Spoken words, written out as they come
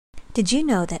Did you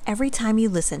know that every time you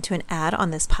listen to an ad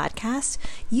on this podcast,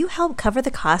 you help cover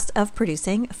the cost of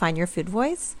producing Find Your Food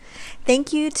Voice?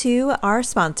 Thank you to our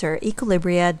sponsor,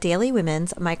 Equilibria Daily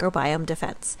Women's Microbiome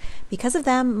Defense. Because of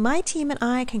them, my team and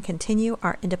I can continue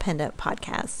our independent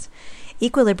podcast.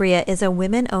 Equilibria is a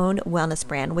women-owned wellness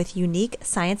brand with unique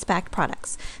science-backed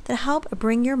products that help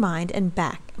bring your mind and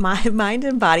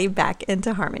body back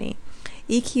into harmony.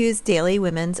 EQ's Daily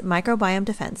Women's Microbiome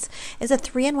Defense is a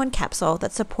 3-in-1 capsule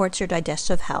that supports your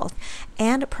digestive health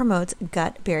and promotes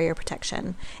gut barrier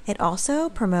protection. It also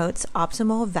promotes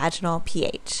optimal vaginal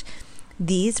pH.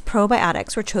 These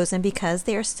probiotics were chosen because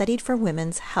they are studied for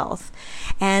women's health.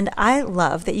 And I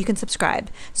love that you can subscribe.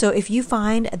 So if you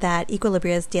find that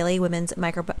Equilibria's Daily Women's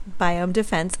Microbiome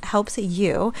Defense helps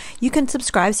you, you can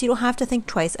subscribe so you don't have to think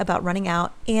twice about running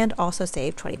out and also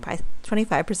save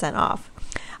 25% off.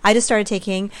 I just started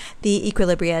taking the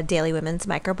Equilibria Daily Women's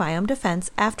Microbiome Defense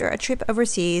after a trip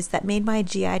overseas that made my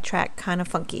GI tract kind of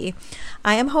funky.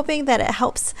 I am hoping that it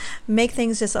helps make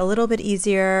things just a little bit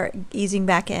easier, easing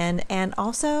back in. And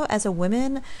also as a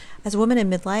woman in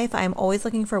midlife, I'm always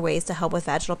looking for ways to help with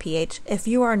vaginal pH. If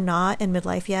you are not in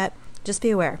midlife yet, just be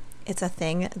aware. It's a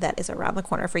thing that is around the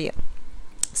corner for you.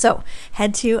 So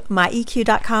head to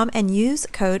myeq.com and use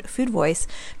code FOODVOICE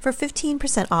for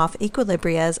 15% off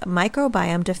Equilibria's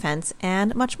Microbiome Defense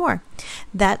and much more.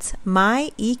 That's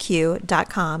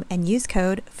myeq.com and use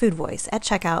code FOODVOICE at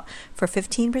checkout for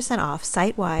 15% off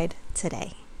site-wide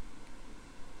today.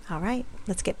 All right,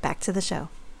 let's get back to the show.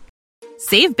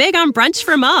 Save big on brunch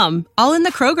for mom, all in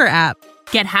the Kroger app.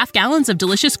 Get half gallons of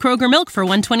delicious Kroger milk for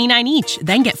 $1.29 each.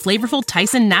 Then get flavorful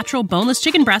Tyson natural boneless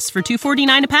chicken breasts for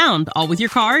 $2.49 a pound, all with your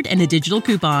card and a digital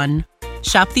coupon.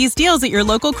 Shop these deals at your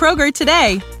local Kroger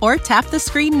today, or tap the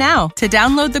screen now to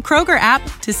download the Kroger app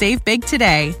to save big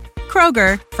today.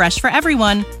 Kroger, fresh for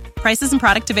everyone. Prices and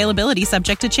product availability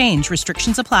subject to change.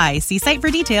 Restrictions apply. See site for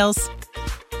details.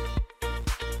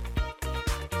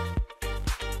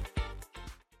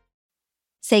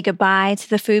 Say goodbye to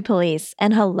the food police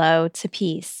and hello to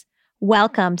peace.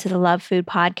 Welcome to the Love Food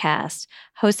Podcast,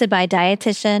 hosted by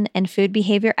dietitian and food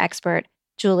behavior expert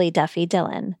Julie Duffy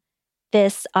Dillon.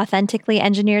 This authentically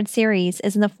engineered series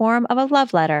is in the form of a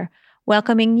love letter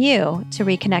welcoming you to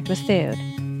reconnect with food.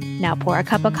 Now pour a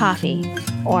cup of coffee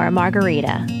or a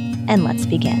margarita and let's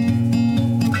begin.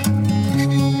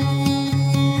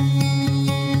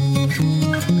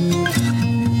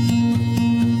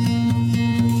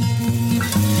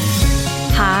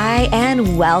 Hi,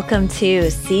 and welcome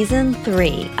to Season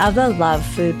 3 of the Love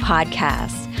Food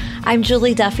Podcast. I'm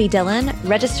Julie Duffy Dillon,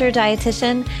 registered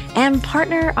dietitian and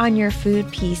partner on your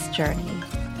food peace journey.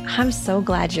 I'm so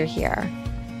glad you're here.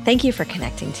 Thank you for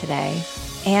connecting today.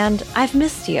 And I've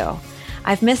missed you.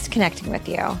 I've missed connecting with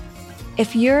you.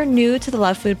 If you're new to the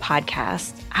Love Food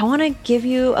Podcast, I want to give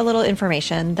you a little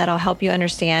information that'll help you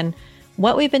understand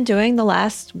what we've been doing the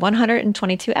last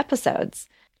 122 episodes.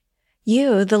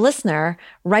 You, the listener,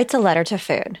 writes a letter to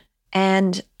food.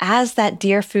 And as that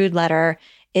Dear Food letter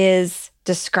is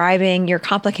describing your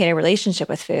complicated relationship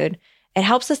with food, it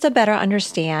helps us to better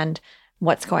understand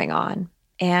what's going on.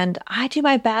 And I do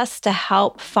my best to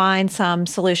help find some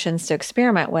solutions to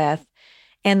experiment with.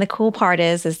 And the cool part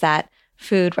is that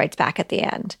food writes back at the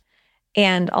end.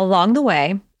 And along the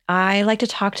way, I like to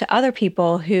talk to other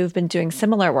people who've been doing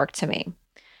similar work to me.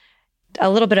 A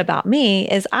little bit about me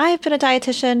is I've been a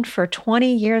dietitian for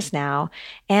 20 years now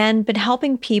and been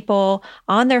helping people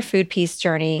on their food peace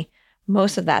journey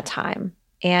most of that time.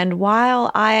 And while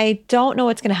I don't know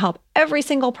what's going to help every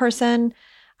single person,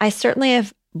 I certainly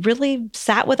have really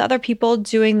sat with other people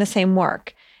doing the same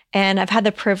work. And I've had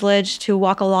the privilege to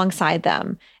walk alongside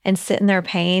them and sit in their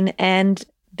pain. And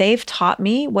they've taught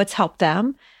me what's helped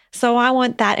them. So I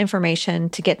want that information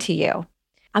to get to you.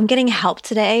 I'm getting help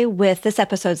today with this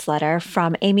episode's letter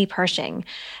from Amy Pershing.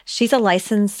 She's a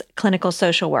licensed clinical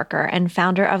social worker and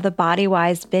founder of the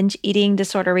BodyWise Binge Eating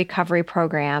Disorder Recovery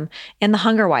Program and the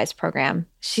HungerWise program.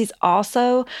 She's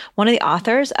also one of the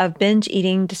authors of Binge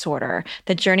Eating Disorder,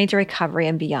 The Journey to Recovery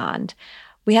and Beyond.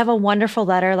 We have a wonderful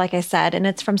letter, like I said, and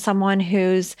it's from someone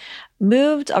who's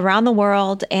moved around the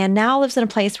world and now lives in a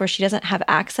place where she doesn't have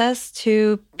access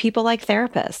to people like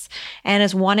therapists and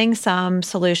is wanting some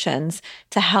solutions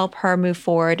to help her move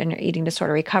forward in her eating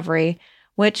disorder recovery,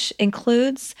 which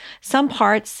includes some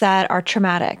parts that are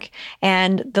traumatic.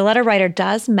 And the letter writer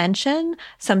does mention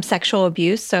some sexual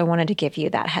abuse, so I wanted to give you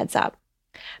that heads up.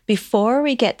 Before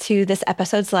we get to this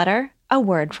episode's letter, a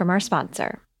word from our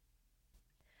sponsor.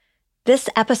 This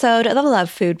episode of the Love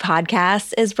Food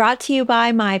Podcast is brought to you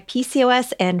by my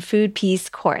PCOS and Food Peace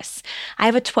course. I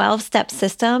have a 12-step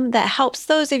system that helps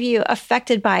those of you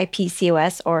affected by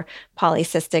PCOS or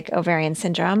polycystic ovarian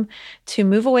syndrome to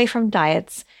move away from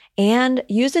diets and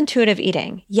use intuitive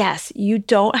eating. Yes, you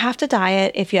don't have to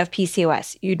diet if you have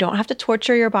PCOS. You don't have to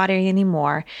torture your body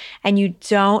anymore, and you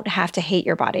don't have to hate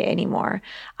your body anymore.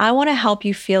 I want to help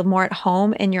you feel more at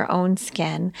home in your own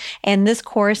skin, and this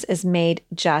course is made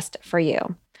just for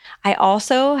you. I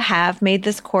also have made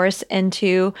this course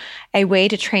into a way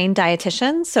to train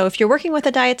dietitians. So if you're working with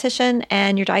a dietitian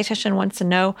and your dietitian wants to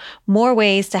know more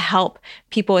ways to help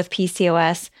people with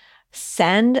PCOS,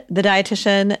 send the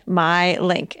dietitian my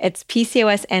link. It's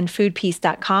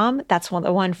PCOSandFoodPeace.com. That's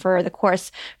the one for the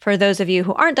course for those of you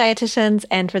who aren't dietitians.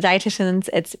 And for dietitians,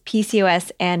 it's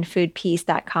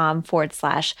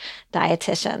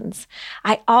PCOSandFoodPeace.com/dietitians.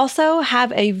 I also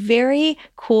have a very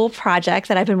cool project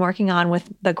that I've been working on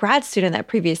with the grad student that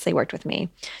previously worked with me.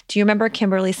 Do you remember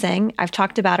Kimberly Singh? I've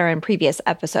talked about her in previous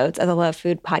episodes of the Love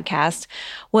Food Podcast.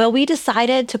 Well, we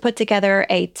decided to put together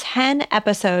a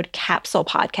 10-episode capsule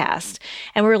podcast.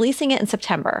 And we're releasing it in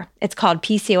September. It's called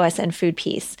PCOS and Food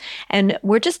Peace. And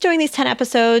we're just doing these 10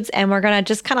 episodes, and we're going to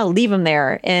just kind of leave them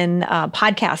there in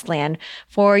podcast land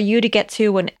for you to get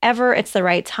to whenever it's the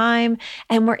right time.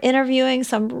 And we're interviewing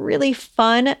some really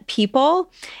fun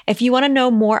people. If you want to know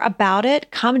more about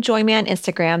it, come join me on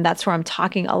Instagram. That's where I'm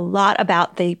talking a lot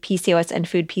about the PCOS and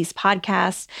Food Peace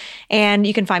podcast. And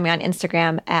you can find me on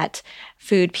Instagram at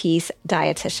Food Peace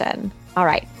Dietitian. All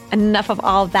right, enough of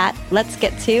all of that. Let's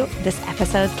get to this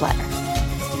episode's letter.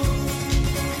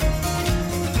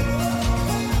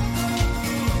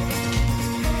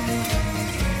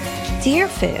 Dear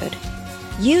Food,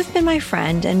 you've been my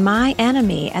friend and my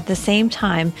enemy at the same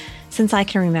time since I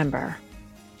can remember.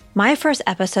 My first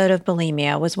episode of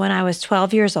bulimia was when I was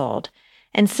 12 years old,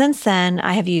 and since then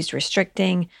I have used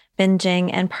restricting, binging,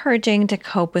 and purging to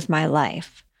cope with my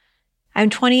life. I'm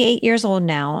 28 years old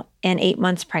now and 8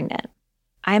 months pregnant.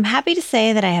 I am happy to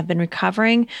say that I have been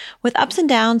recovering with ups and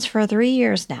downs for 3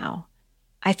 years now.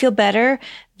 I feel better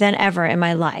than ever in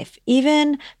my life,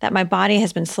 even that my body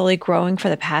has been slowly growing for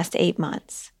the past 8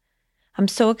 months. I'm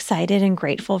so excited and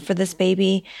grateful for this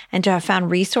baby and to have found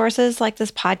resources like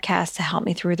this podcast to help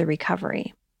me through the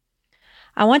recovery.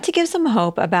 I want to give some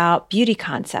hope about beauty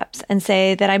concepts and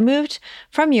say that I moved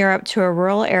from Europe to a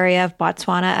rural area of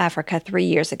Botswana, Africa 3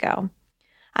 years ago.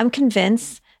 I'm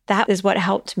convinced that is what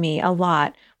helped me a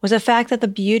lot, was the fact that the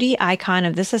beauty icon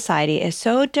of this society is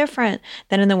so different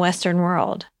than in the Western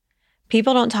world.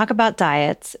 People don't talk about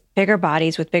diets. Bigger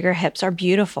bodies with bigger hips are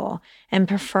beautiful and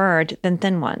preferred than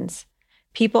thin ones.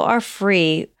 People are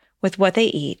free with what they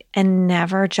eat and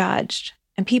never judged.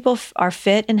 And people are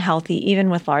fit and healthy even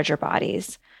with larger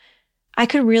bodies. I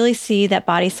could really see that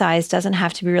body size doesn't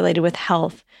have to be related with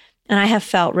health, and I have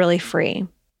felt really free.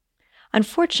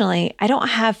 Unfortunately, I don't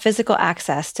have physical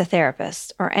access to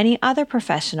therapists or any other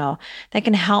professional that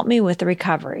can help me with the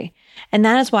recovery, and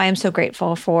that is why I'm so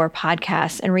grateful for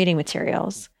podcasts and reading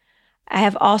materials. I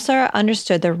have also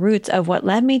understood the roots of what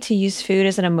led me to use food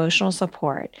as an emotional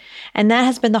support, and that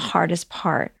has been the hardest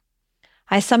part.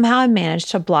 I somehow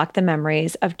managed to block the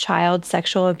memories of child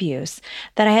sexual abuse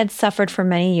that I had suffered for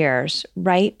many years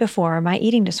right before my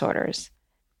eating disorders.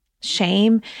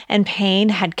 Shame and pain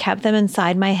had kept them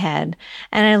inside my head,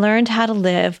 and I learned how to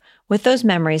live with those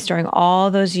memories during all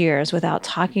those years without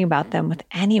talking about them with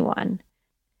anyone.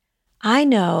 I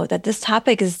know that this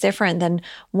topic is different than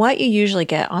what you usually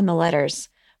get on the letters,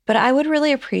 but I would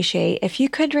really appreciate if you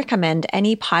could recommend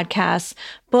any podcasts,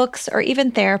 books, or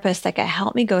even therapists that could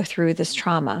help me go through this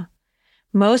trauma.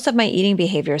 Most of my eating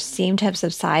behaviors seem to have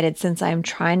subsided since I am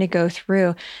trying to go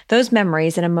through those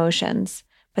memories and emotions,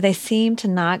 but they seem to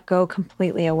not go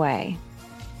completely away.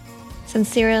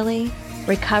 Sincerely,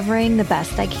 recovering the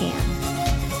best I can.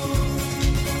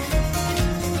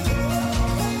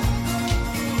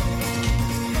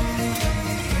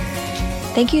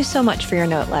 Thank you so much for your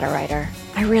note, letter writer.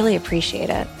 I really appreciate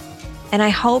it. And I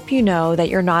hope you know that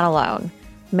you're not alone.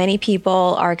 Many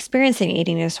people are experiencing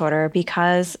eating disorder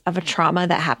because of a trauma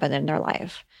that happened in their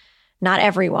life. Not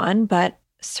everyone, but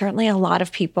certainly a lot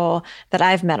of people that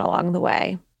I've met along the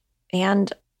way.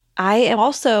 And I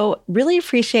also really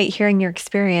appreciate hearing your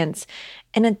experience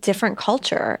in a different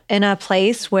culture, in a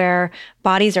place where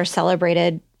bodies are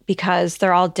celebrated because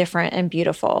they're all different and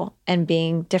beautiful, and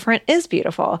being different is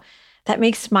beautiful. That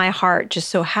makes my heart just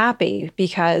so happy,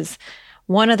 because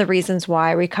one of the reasons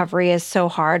why recovery is so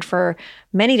hard for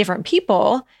many different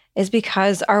people is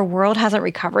because our world hasn't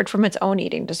recovered from its own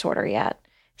eating disorder yet.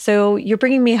 So you're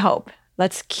bringing me hope.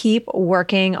 Let's keep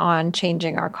working on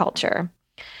changing our culture.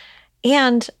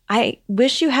 And I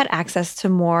wish you had access to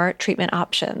more treatment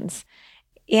options.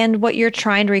 And what you're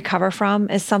trying to recover from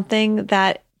is something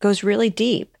that goes really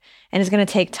deep and is going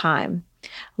to take time.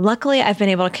 Luckily, I've been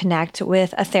able to connect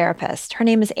with a therapist. Her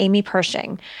name is Amy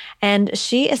Pershing, and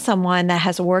she is someone that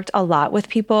has worked a lot with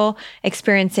people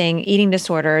experiencing eating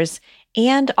disorders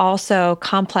and also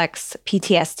complex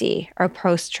PTSD or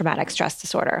post-traumatic stress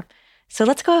disorder. So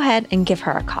let's go ahead and give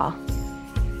her a call.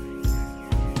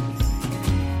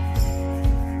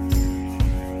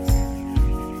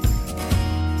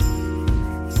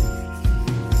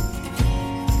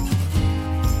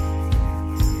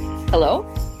 Hello.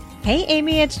 Hey,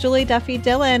 Amy, it's Julie Duffy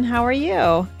Dillon. How are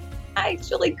you? Hi,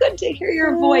 it's really good to hear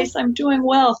your voice. I'm doing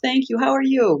well. Thank you. How are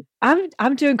you?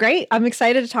 I'm doing great. I'm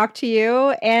excited to talk to you,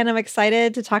 and I'm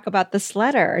excited to talk about this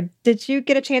letter. Did you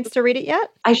get a chance to read it yet?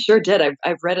 I sure did.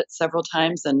 I've read it several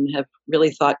times and have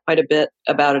really thought quite a bit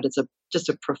about it. It's just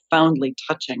a profoundly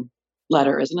touching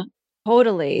letter, isn't it?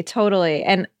 Totally.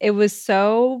 And it was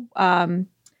so,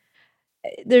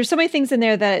 there's so many things in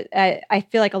there that I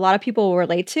feel like a lot of people will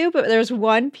relate to, but there's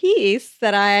one piece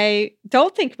that I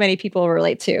don't think many people will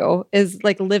relate to is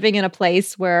like living in a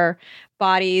place where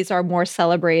bodies are more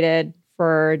celebrated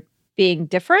for being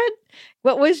different.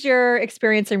 What was your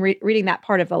experience in reading that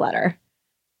part of the letter?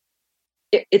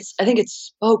 I think it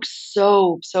spoke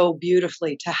so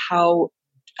beautifully to how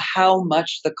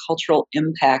much the cultural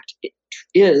impact it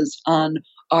is on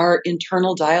our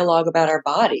internal dialogue about our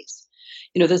bodies.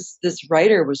 This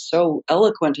writer was so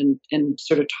eloquent in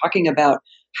sort of talking about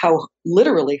how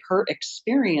literally her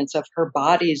experience of her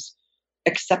body's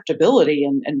acceptability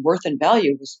and worth and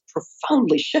value was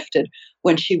profoundly shifted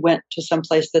when she went to some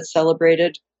place that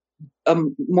celebrated a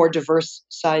more diverse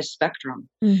size spectrum.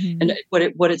 Mm-hmm. And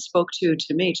what it spoke to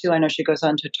me too, I know she goes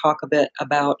on to talk a bit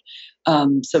about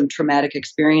some traumatic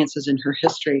experiences in her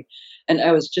history. And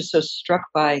I was just so struck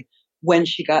by when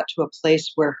she got to a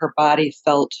place where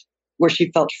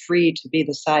she felt free to be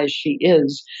the size she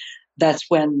is. That's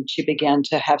when she began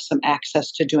to have some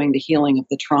access to doing the healing of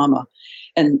the trauma.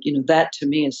 And, that to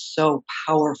me is so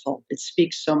powerful. It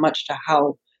speaks so much to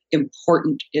how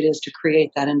important it is to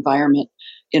create that environment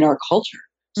in our culture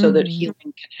so that healing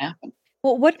can happen.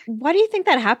 Well, why do you think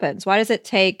that happens? Why does it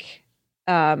take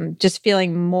just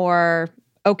feeling more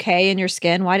okay in your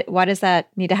skin? Why does that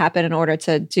need to happen in order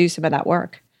to do some of that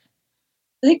work?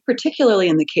 I think particularly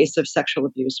in the case of sexual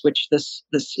abuse, which this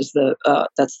is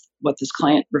that's what this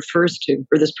client refers to,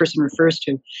 or this person refers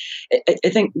to. I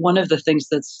think one of the things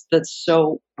that's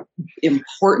so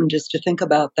important is to think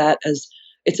about that as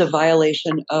it's a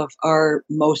violation of our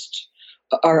most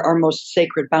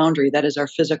sacred boundary, that is our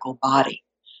physical body,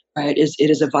 right?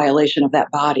 It is a violation of that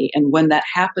body, and when that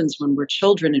happens, when we're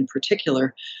children in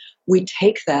particular, we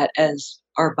take that as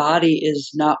our body is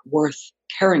not worth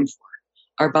caring for.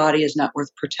 Our body is not worth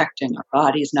protecting. Our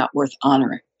body is not worth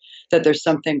honoring. That there's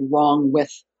something wrong with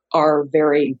our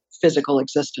very physical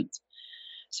existence.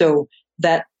 So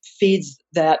that feeds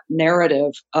that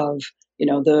narrative of,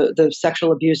 the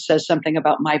sexual abuse says something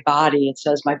about my body. It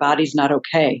says my body's not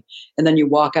okay. And then you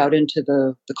walk out into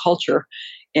the culture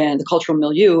and the cultural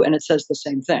milieu, and it says the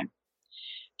same thing.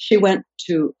 She went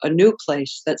to a new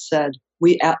place that said,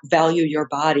 we value your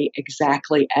body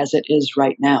exactly as it is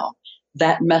right now.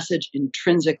 That message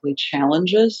intrinsically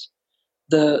challenges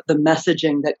the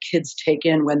messaging that kids take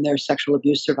in when they're sexual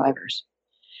abuse survivors.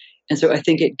 And so I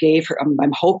think it gave her,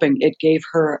 I'm hoping it gave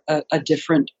her a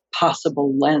different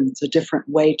possible lens, a different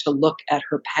way to look at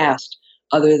her past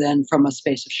other than from a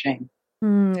space of shame.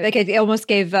 Like it almost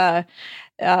gave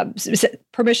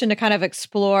permission to kind of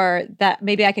explore that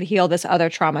maybe I could heal this other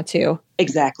trauma too.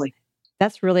 Exactly.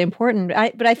 That's really important.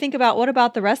 But I think about what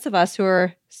about the rest of us who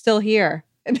are still here?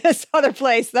 In this other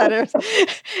place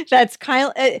that's kind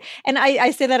of, and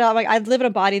I say that I'm like I live in a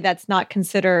body that's not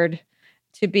considered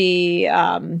to be.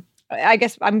 I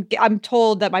guess I'm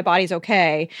told that my body's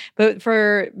okay, but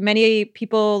for many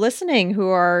people listening who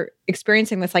are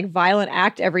experiencing this like violent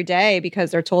act every day because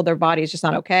they're told their body is just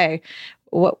not okay,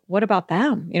 what about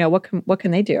them? What can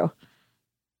they do?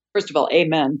 First of all,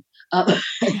 amen.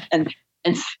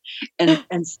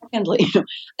 And secondly,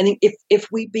 I think if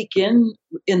we begin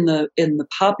in the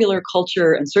popular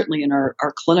culture and certainly in our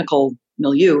clinical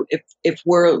milieu, if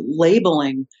we're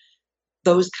labeling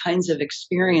those kinds of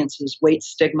experiences, weight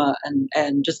stigma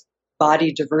and just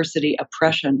body diversity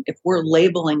oppression, if we're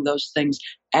labeling those things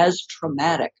as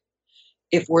traumatic,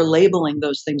 if we're labeling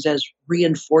those things as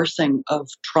reinforcing of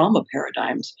trauma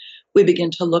paradigms, we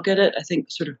begin to look at it, I think,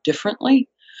 sort of differently.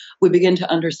 We begin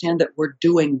to understand that we're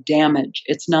doing damage.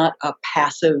 It's not a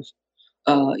passive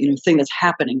thing that's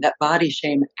happening. That body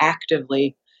shame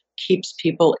actively keeps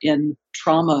people in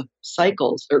trauma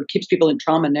cycles, or keeps people in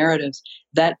trauma narratives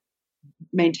that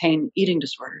maintain eating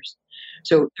disorders.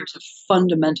 So there's a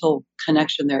fundamental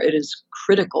connection there. It is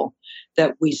critical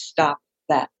that we stop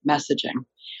that messaging.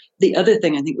 The other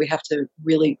thing I think we have to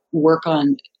really work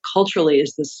on culturally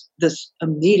is this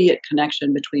immediate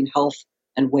connection between health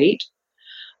and weight.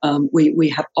 We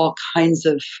have all kinds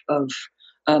of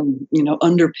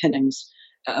underpinnings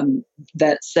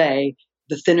that say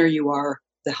the thinner you are,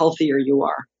 the healthier you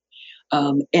are,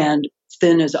 and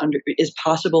thin is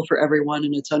possible for everyone,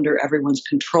 and it's under everyone's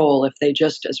control. If they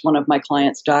just, as one of my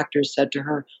clients' doctors said to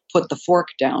her, put the fork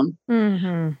down,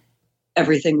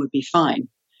 everything would be fine.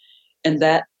 And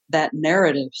that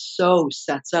narrative so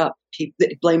sets up,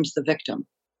 it blames the victim,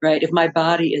 right? If my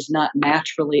body is not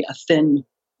naturally a thin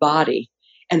body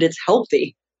and it's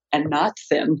healthy and not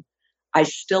thin, I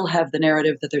still have the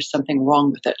narrative that there's something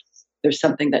wrong with it. There's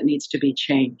something that needs to be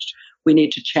changed. We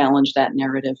need to challenge that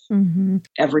narrative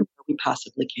everywhere we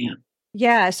possibly can.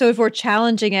 Yeah. So if we're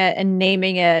challenging it and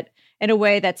naming it in a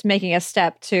way that's making a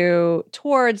step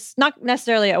towards not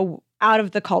necessarily out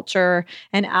of the culture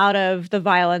and out of the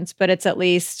violence, but it's at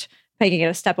least making it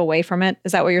a step away from it.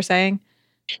 Is that what you're saying?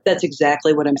 That's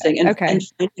exactly what I'm saying. And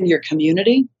finding your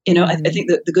community, I think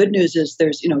that the good news is there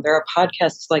are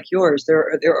podcasts like yours.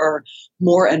 There are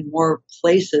more and more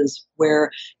places where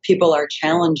people are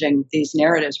challenging these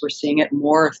narratives. We're seeing it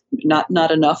more,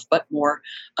 not enough, but more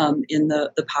in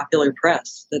the popular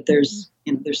press, that there's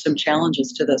some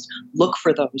challenges to this. Look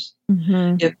for those.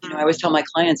 If I always tell my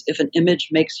clients, if an image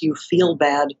makes you feel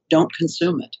bad, don't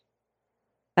consume it.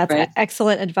 That's right?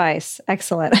 Excellent advice.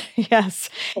 Excellent. Yes.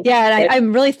 Yeah. And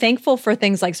I'm really thankful for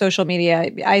things like social media.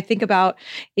 I think about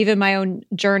even my own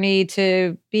journey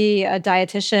to be a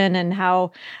dietitian and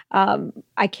how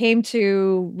I came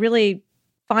to really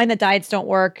find that diets don't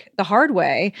work the hard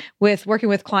way with working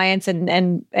with clients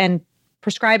and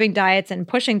prescribing diets and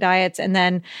pushing diets. And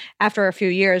then after a few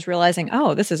years, realizing,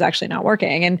 oh, this is actually not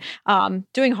working, and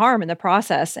doing harm in the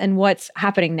process. And what's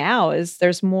happening now is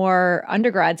there's more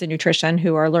undergrads in nutrition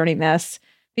who are learning this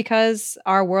because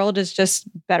our world is just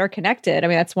better connected. I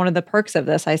mean, that's one of the perks of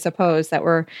this, I suppose, that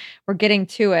we're getting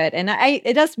to it. And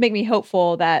it does make me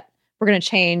hopeful that we're going to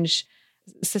change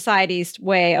society's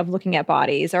way of looking at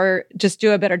bodies, or just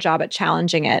do a better job at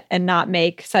challenging it and not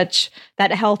make such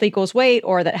that health equals weight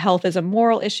or that health is a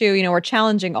moral issue. We're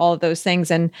challenging all of those things.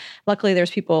 And luckily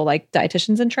there's people like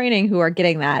dietitians in training who are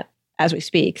getting that as we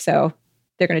speak. So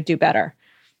they're going to do better.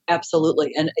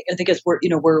 Absolutely. And I think as we're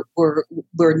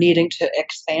needing to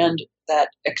expand that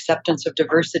acceptance of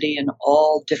diversity in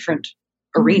all different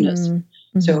arenas.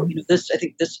 So, I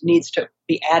think this needs to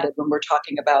be added when we're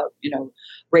talking about,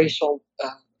 racial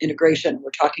integration.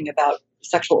 We're talking about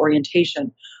sexual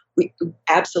orientation. We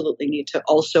absolutely need to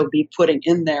also be putting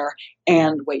in there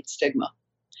and weight stigma.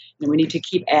 And we need to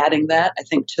keep adding that, I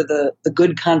think, to the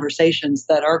good conversations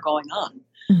that are going on.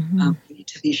 We need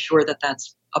to be sure that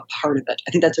that's a part of it.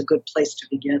 I think that's a good place to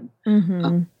begin.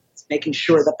 Making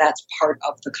sure that that's part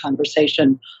of the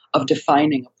conversation of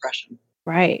defining oppression.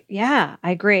 Right. Yeah,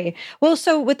 I agree. Well,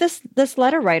 so with this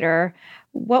letter writer,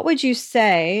 what would you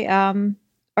say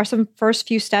are some first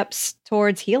few steps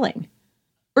towards healing?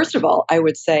 First of all, I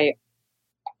would say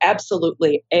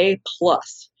absolutely A+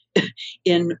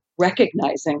 in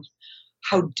recognizing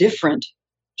how different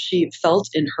she felt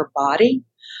in her body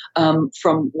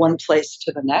from one place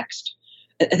to the next.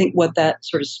 I think what that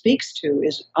sort of speaks to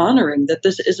is honoring that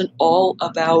this isn't all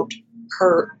about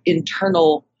her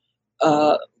internal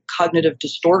cognitive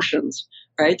distortions,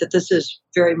 right? That this is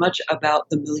very much about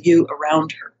the milieu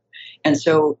around her. And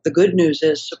so the good news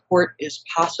is support is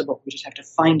possible. We just have to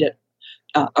find it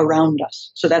around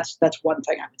us. So that's one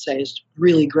thing I would say is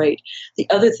really great. The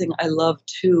other thing I love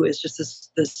too is just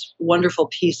this wonderful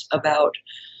piece about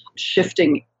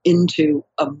shifting into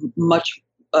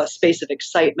a space of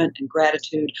excitement and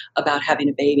gratitude about having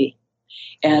a baby,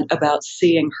 and about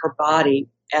seeing her body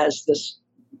as this,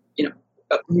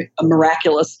 a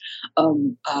miraculous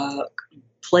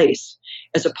place,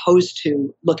 as opposed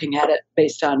to looking at it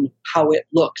based on how it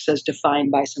looks as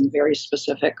defined by some very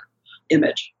specific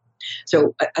image.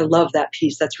 So I love that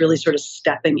piece. That's really sort of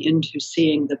stepping into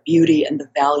seeing the beauty and the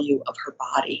value of her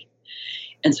body.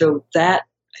 And so that,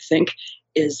 I think,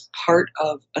 is part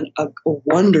of a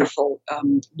wonderful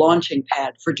launching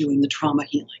pad for doing the trauma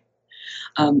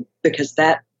healing. Because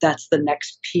that's the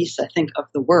next piece, I think, of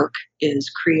the work, is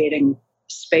creating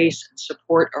space and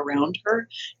support around her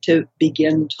to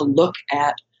begin to look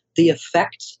at the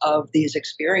effects of these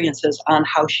experiences on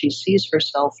how she sees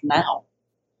herself now.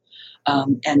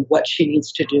 and what she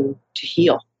needs to do to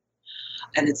heal.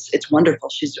 And it's wonderful.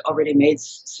 She's already made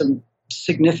some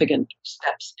significant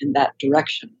steps in that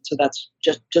direction. So that's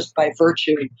just by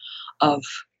virtue of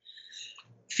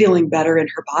feeling better in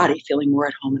her body, feeling more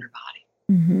at home in her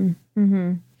body. Mm-hmm.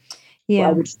 Mm-hmm. Yeah. So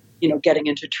I would, getting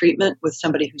into treatment with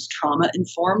somebody who's trauma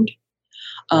informed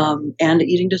and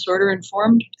eating disorder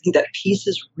informed. I think that piece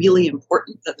is really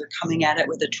important, that they're coming at it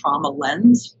with a trauma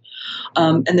lens.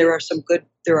 And there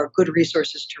are good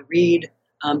resources to read.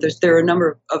 There are a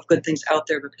number of good things out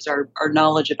there because our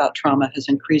knowledge about trauma has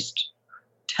increased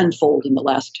tenfold in the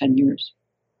last 10 years.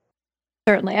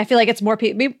 Certainly. I feel like it's more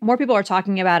people are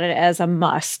talking about it as a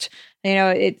must.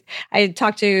 I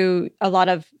talked to a lot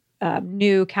of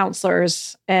new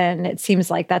counselors, and it seems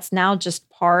like that's now just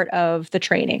part of the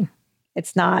training.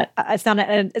 It's not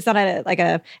like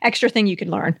a extra thing you can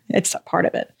learn. It's a part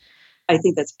of it. I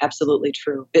think that's absolutely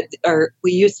true.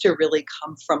 We used to really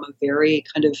come from a very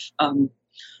kind of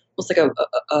almost like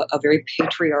a very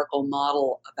patriarchal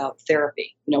model about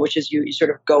therapy, which is you sort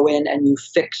of go in and you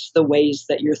fix the ways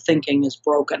that your thinking is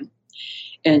broken.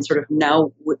 And sort of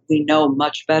now we know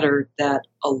much better that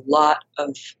a lot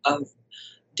of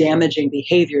damaging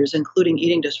behaviors, including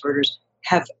eating disorders,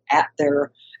 have at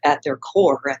their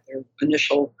core, at their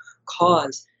initial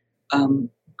cause,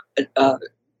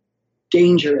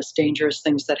 dangerous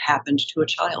things that happened to a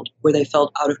child where they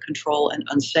felt out of control and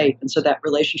unsafe. And so that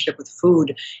relationship with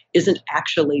food isn't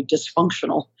actually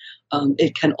dysfunctional.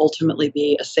 It can ultimately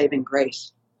be a saving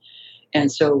grace. And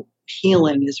so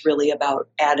healing is really about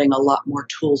adding a lot more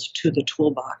tools to the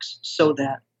toolbox so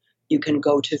that you can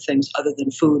go to things other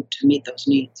than food to meet those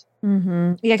needs.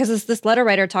 Mm-hmm. Yeah, because this letter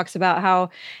writer talks about how,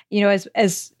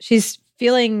 as she's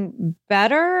feeling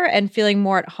better and feeling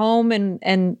more at home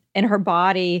and in her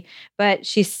body, but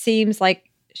she seems like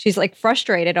she's like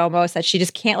frustrated almost that she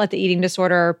just can't let the eating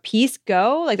disorder piece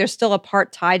go. Like there's still a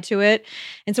part tied to it.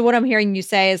 And so what I'm hearing you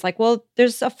say is like, well,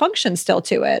 there's a function still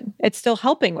to it. It's still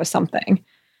helping with something.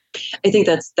 I think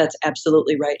that's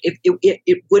absolutely right.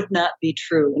 It would not be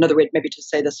true. Another way maybe to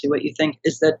say this, see what you think,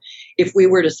 is that if we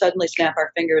were to suddenly snap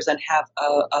our fingers and have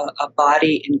a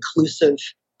body inclusive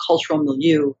cultural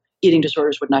milieu, eating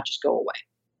disorders would not just go away.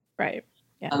 Right.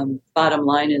 Yeah. Bottom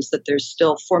line is that there's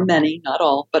still, for many, not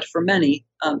all, but for many,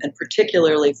 and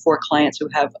particularly for clients who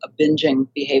have a binging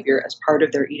behavior as part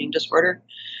of their eating disorder,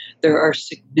 there are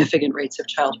significant rates of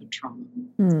childhood trauma.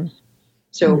 Mm.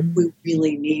 So we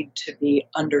really need to be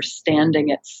understanding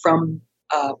it from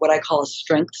what I call a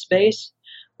strength space,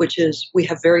 which is we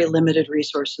have very limited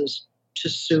resources to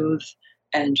soothe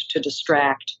and to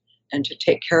distract and to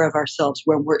take care of ourselves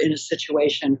when we're in a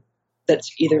situation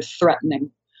that's either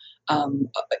threatening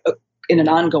in an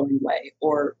ongoing way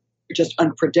or just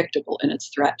unpredictable in its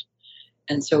threat.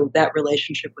 And so that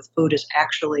relationship with food is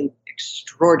actually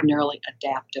extraordinarily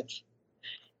adaptive.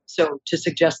 So to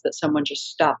suggest that someone just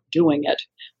stop doing it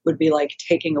would be like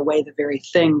taking away the very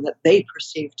thing that they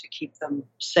perceive to keep them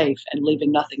safe and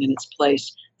leaving nothing in its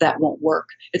place. That won't work.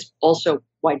 It's also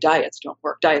why diets don't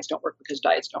work. Diets don't work because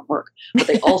diets don't work. But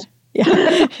they also, they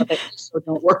also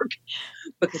don't work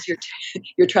because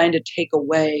you're trying to take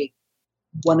away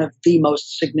one of the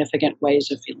most significant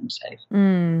ways of feeling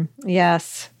safe.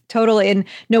 Yes, totally. And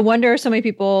no wonder so many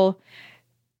people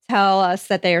tell us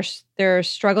that they're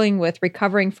struggling with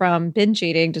recovering from binge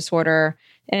eating disorder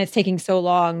and it's taking so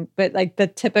long. But like the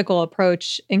typical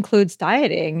approach includes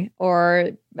dieting or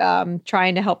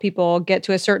trying to help people get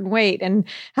to a certain weight. And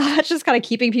that's just kind of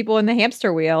keeping people in the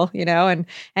hamster wheel, and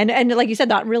like you said,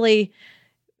 not really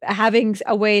having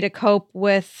a way to cope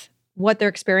with what they're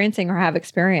experiencing or have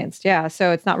experienced. Yeah.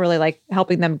 So it's not really like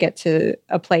helping them get to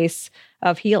a place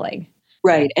of healing.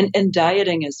 Right. And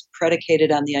dieting is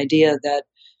predicated on the idea that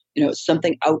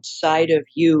something outside of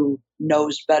you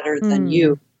knows better than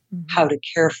you how to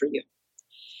care for you.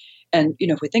 And,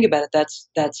 if we think about it,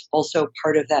 that's also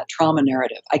part of that trauma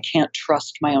narrative. I can't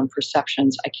trust my own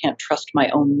perceptions. I can't trust my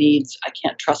own needs. I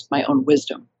can't trust my own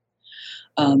wisdom.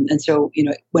 And so,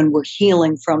 when we're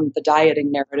healing from the dieting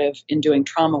narrative in doing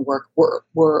trauma work,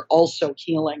 we're also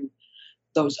healing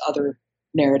those other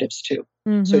narratives too.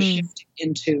 So shifting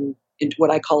into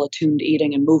what I call attuned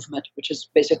eating and movement, which is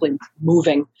basically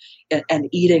moving and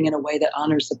eating in a way that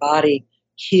honors the body,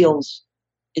 heals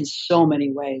in so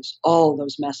many ways all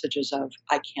those messages of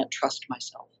I can't trust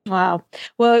myself. Wow.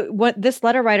 Well, what this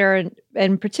letter writer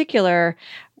in particular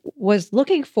was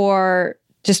looking for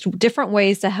just different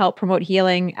ways to help promote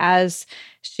healing as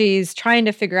she's trying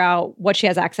to figure out what she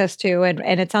has access to.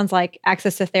 And it sounds like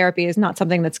access to therapy is not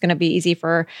something that's going to be easy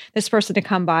for this person to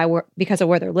come by because of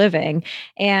where they're living.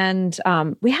 And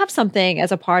we have something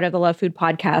as a part of the Love Food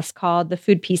podcast called the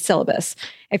Food Peace Syllabus.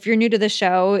 If you're new to the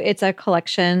show, it's a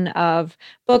collection of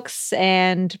books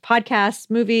and podcasts,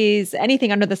 movies,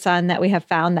 anything under the sun that we have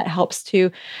found that helps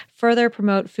to further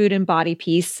promote food and body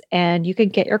peace. And you can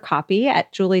get your copy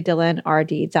at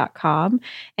juliedillonrd.com.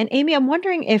 And Amy, I'm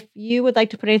wondering if you would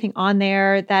like to put anything on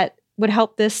there that would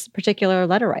help this particular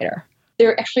letter writer.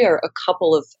 There actually are a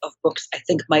couple of books I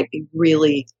think might be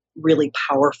really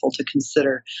powerful to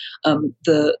consider.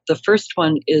 The first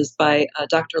one is by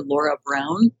Dr. Laura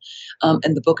Brown,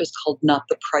 and the book is called Not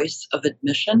the Price of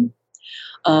Admission.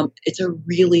 It's a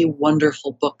really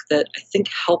wonderful book that I think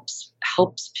helps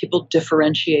people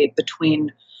differentiate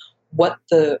between what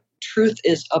the truth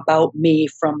is about me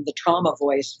from the trauma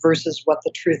voice versus what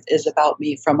the truth is about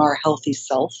me from our healthy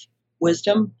self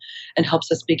wisdom, and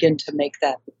helps us begin to make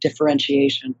that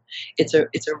differentiation. It's a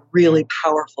really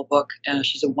powerful book, and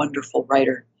she's a wonderful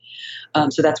writer.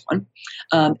 So that's one.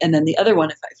 And then the other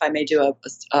one, if I may do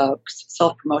a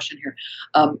self-promotion here,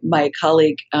 my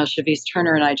colleague Shavis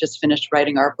Turner and I just finished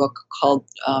writing our book called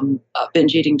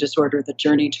Binge Eating Disorder, The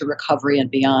Journey to Recovery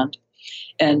and Beyond.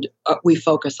 And we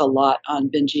focus a lot on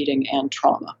binge eating and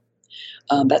trauma.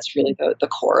 That's really the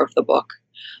core of the book.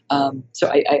 So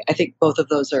I think both of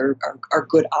those are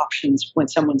good options when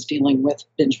someone's dealing with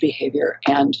binge behavior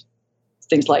and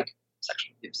things like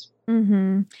sexual abuse.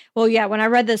 Mm-hmm. Well, yeah, when I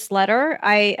read this letter,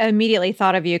 I immediately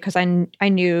thought of you because I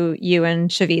knew you and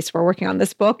Shavis were working on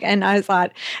this book. And I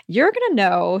thought, you're going to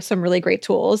know some really great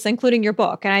tools, including your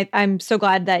book. And I'm so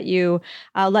glad that you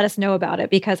let us know about it,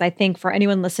 because I think for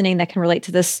anyone listening that can relate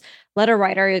to this letter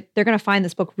writer, they're going to find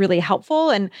this book really helpful.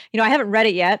 And, I haven't read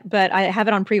it yet, but I have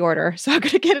it on pre-order. So I'm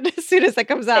going to get it as soon as it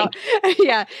comes out.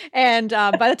 Yeah. And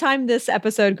by the time this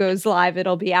episode goes live,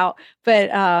 it'll be out. But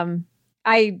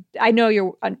I know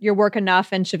your work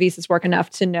enough and Shavis's work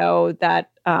enough to know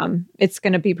that it's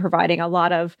going to be providing a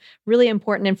lot of really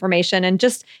important information. And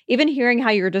just even hearing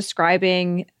how you're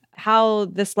describing how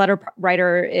this letter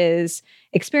writer is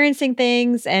experiencing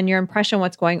things and your impression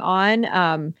what's going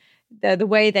on, the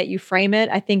way that you frame it,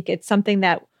 I think it's something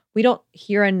that we don't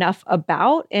hear enough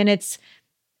about. And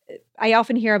I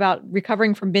often hear about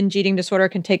recovering from binge eating disorder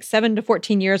can take 7 to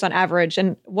 14 years on average.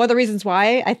 And one of the reasons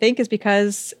why I think is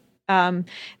because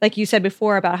like you said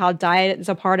before about how diet is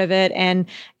a part of it, and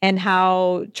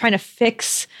how trying to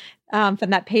fix from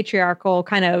that patriarchal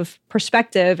kind of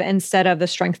perspective instead of the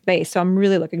strength-based. So I'm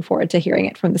really looking forward to hearing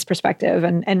it from this perspective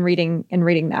and reading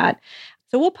that.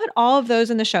 So we'll put all of those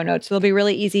in the show notes. So it'll be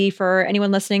really easy for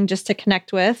anyone listening just to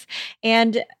connect with.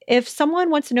 And if someone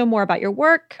wants to know more about your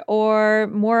work or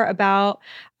more about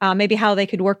maybe how they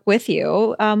could work with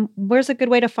you, where's a good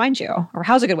way to find you? Or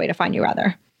how's a good way to find you,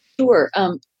 rather? Sure.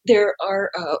 There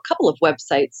are a couple of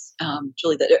websites,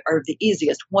 Julie, that are the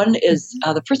easiest. One is,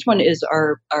 the first one is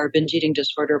our binge eating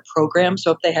disorder program. So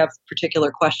if they have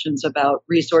particular questions about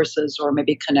resources or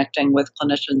maybe connecting with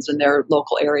clinicians in their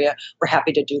local area, we're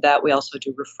happy to do that. We also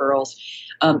do referrals.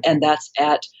 And that's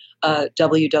at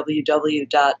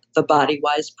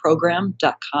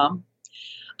www.thebodywiseprogram.com.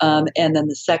 And then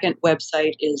the second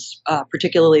website is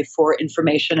particularly for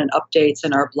information and updates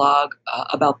in our blog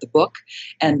about the book,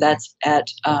 and that's at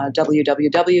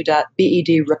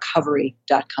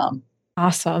www.bedrecovery.com.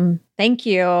 Awesome. Thank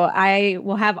you. I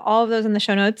will have all of those in the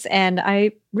show notes, and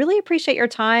I really appreciate your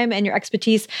time and your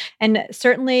expertise, and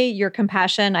certainly your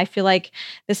compassion. I feel like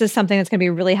this is something that's going to be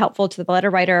really helpful to the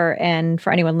letter writer and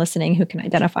for anyone listening who can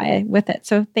identify with it.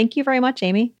 So thank you very much,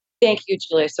 Amy. Thank you,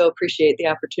 Julie. I so appreciate the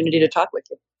opportunity to talk with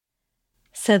you.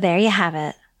 So there you have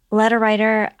it. Letter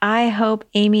writer, I hope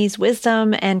Amy's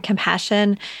wisdom and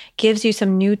compassion gives you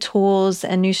some new tools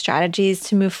and new strategies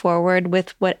to move forward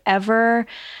with whatever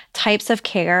types of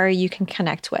care you can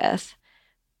connect with.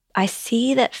 I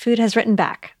see that Food has written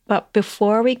back, but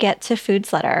before we get to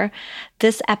Food's letter,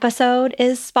 this episode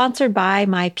is sponsored by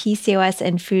my PCOS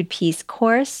and Food Peace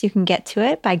course. You can get to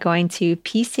it by going to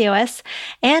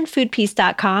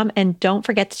PCOSandFoodPeace.com, and don't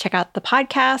forget to check out the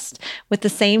podcast with the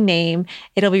same name.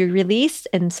 It'll be released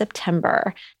in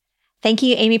September. Thank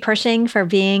you, Amy Pershing, for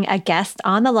being a guest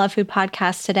on the Love Food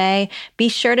podcast today. Be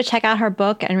sure to check out her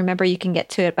book, and remember, you can get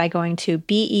to it by going to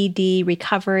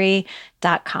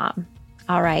bedrecovery.com.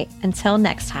 All right, until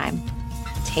next time,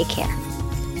 take care.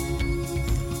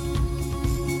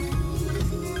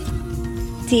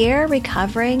 Dear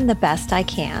Recovering the Best I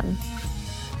Can,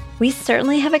 we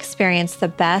certainly have experienced the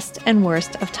best and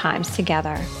worst of times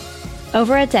together.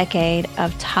 Over a decade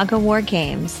of tug-of-war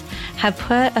games have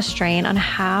put a strain on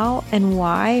how and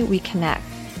why we connect.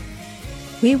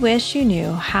 We wish you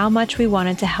knew how much we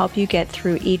wanted to help you get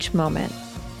through each moment,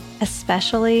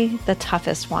 especially the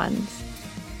toughest ones.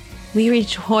 We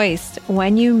rejoiced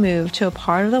when you moved to a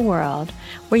part of the world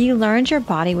where you learned your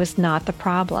body was not the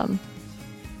problem.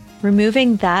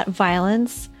 Removing that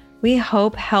violence, we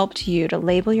hope helped you to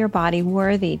label your body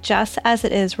worthy just as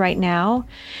it is right now,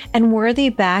 and worthy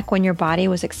back when your body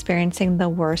was experiencing the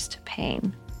worst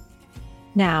pain.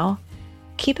 Now,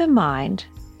 keep in mind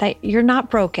that you're not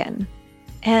broken,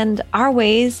 and our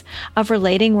ways of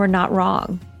relating were not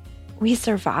wrong. We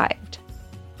survived.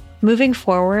 Moving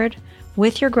forward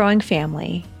with your growing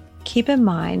family, keep in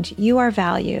mind you are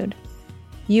valued,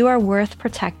 you are worth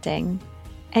protecting,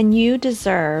 and you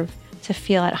deserve to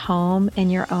feel at home in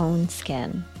your own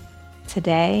skin,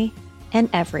 today and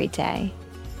every day.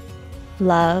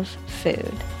 Love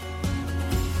food.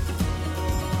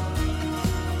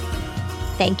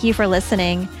 Thank you for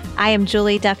listening. I am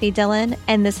Julie Duffy Dillon,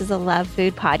 and this is a Love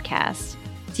Food podcast.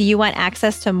 Do you want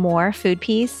access to more food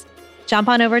peace? Jump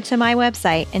on over to my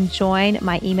website and join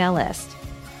my email list.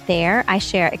 There, I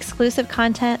share exclusive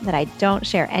content that I don't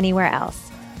share anywhere else.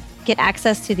 Get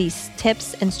access to these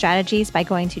tips and strategies by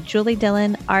going to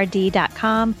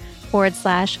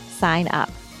juliedillonrd.com/sign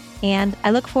up. And I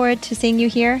look forward to seeing you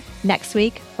here next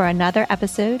week for another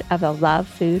episode of the Love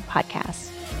Food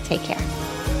Podcast. Take care.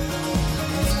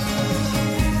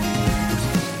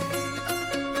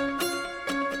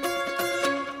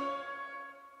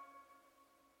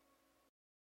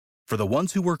 For the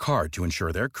ones who work hard to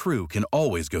ensure their crew can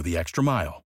always go the extra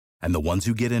mile, and the ones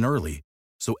who get in early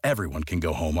so everyone can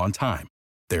go home on time,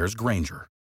 there's Grainger,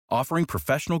 offering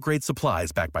professional-grade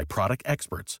supplies backed by product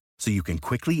experts so you can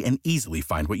quickly and easily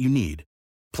find what you need.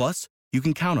 Plus, you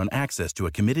can count on access to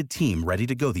a committed team ready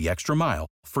to go the extra mile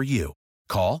for you.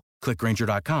 Call, click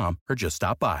Grainger.com, or just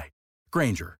stop by.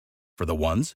 Grainger, for the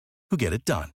ones who get it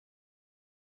done.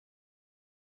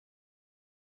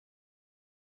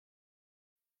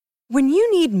 When you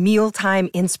need mealtime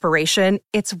inspiration,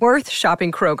 it's worth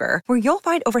shopping Kroger, where you'll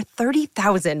find over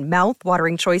 30,000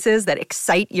 mouth-watering choices that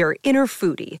excite your inner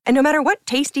foodie. And no matter what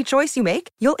tasty choice you make,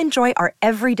 you'll enjoy our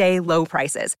everyday low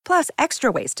prices, plus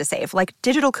extra ways to save, like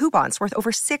digital coupons worth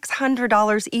over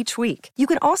 $600 each week. You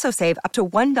can also save up to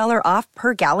 $1 off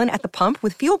per gallon at the pump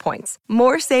with fuel points.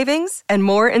 More savings and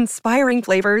more inspiring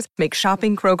flavors make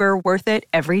shopping Kroger worth it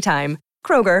every time.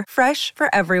 Kroger, fresh for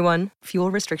everyone.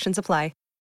 Fuel restrictions apply.